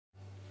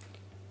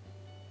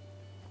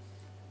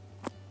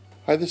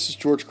Hi, this is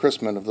George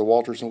Chrisman of the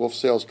Walters & Wolf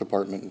Sales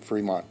Department in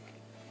Fremont.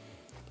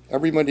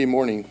 Every Monday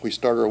morning, we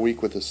start our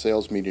week with a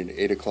sales meeting at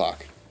 8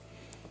 o'clock.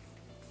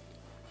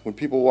 When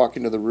people walk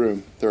into the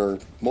room, there are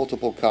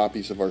multiple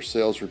copies of our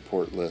sales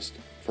report list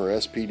for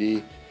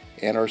SPD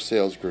and our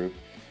sales group.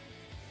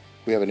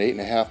 We have an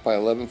 8.5 by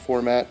 11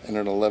 format and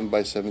an 11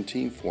 by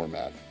 17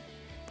 format.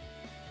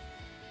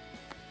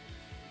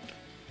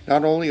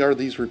 Not only are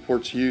these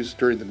reports used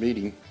during the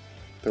meeting,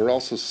 they're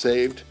also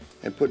saved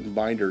and put in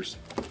binders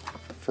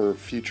for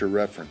future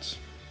reference.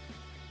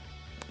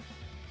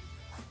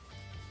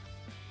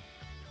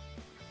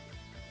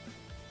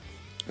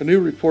 A new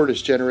report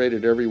is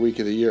generated every week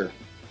of the year.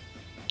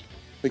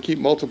 We keep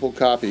multiple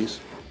copies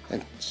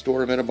and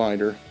store them in a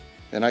binder,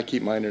 and I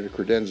keep mine in a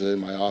credenza in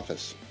my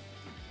office.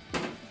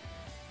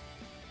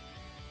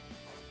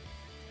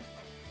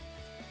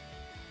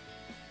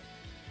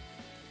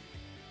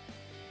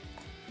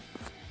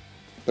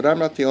 But I'm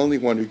not the only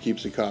one who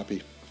keeps a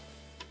copy.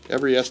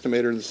 Every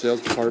estimator in the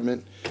sales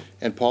department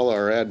and Paula,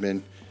 our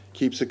admin,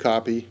 keeps a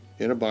copy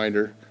in a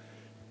binder,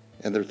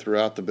 and they're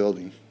throughout the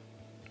building,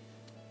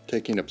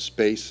 taking up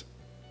space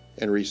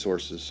and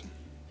resources.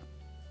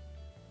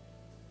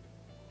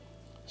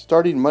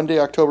 Starting Monday,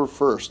 October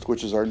 1st,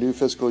 which is our new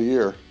fiscal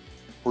year,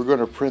 we're going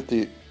to print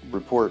the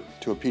report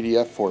to a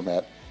PDF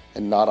format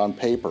and not on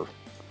paper.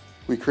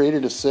 We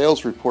created a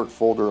sales report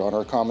folder on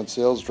our common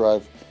sales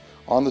drive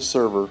on the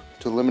server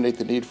to eliminate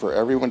the need for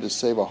everyone to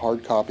save a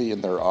hard copy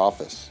in their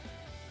office.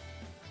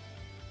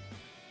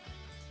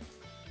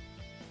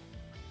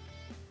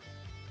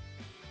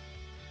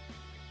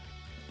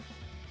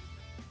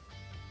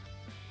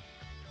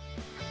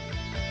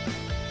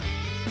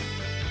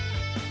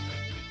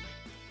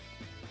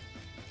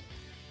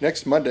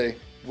 Next Monday,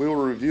 we will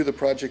review the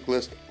project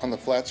list on the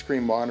flat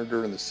screen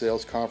monitor in the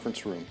sales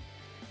conference room.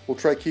 We'll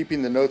try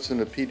keeping the notes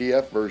in a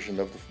PDF version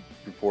of the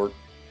report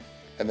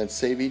and then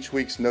save each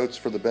week's notes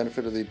for the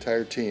benefit of the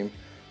entire team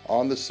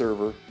on the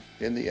server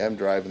in the M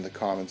drive in the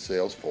common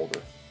sales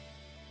folder.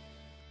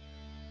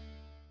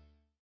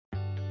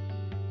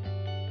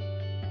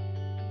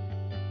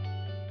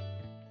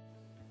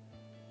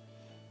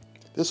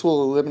 This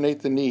will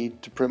eliminate the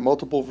need to print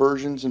multiple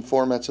versions and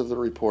formats of the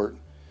report,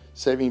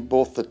 saving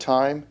both the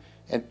time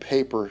and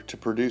paper to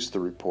produce the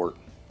report.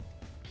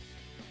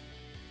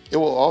 It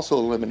will also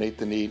eliminate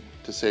the need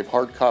to save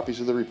hard copies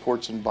of the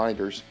reports in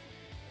binders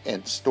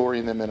and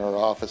storing them in our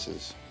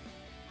offices.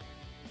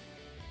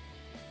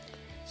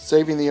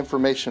 Saving the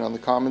information on the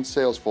common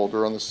sales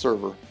folder on the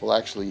server will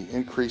actually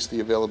increase the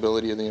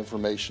availability of the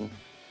information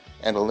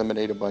and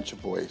eliminate a bunch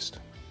of waste.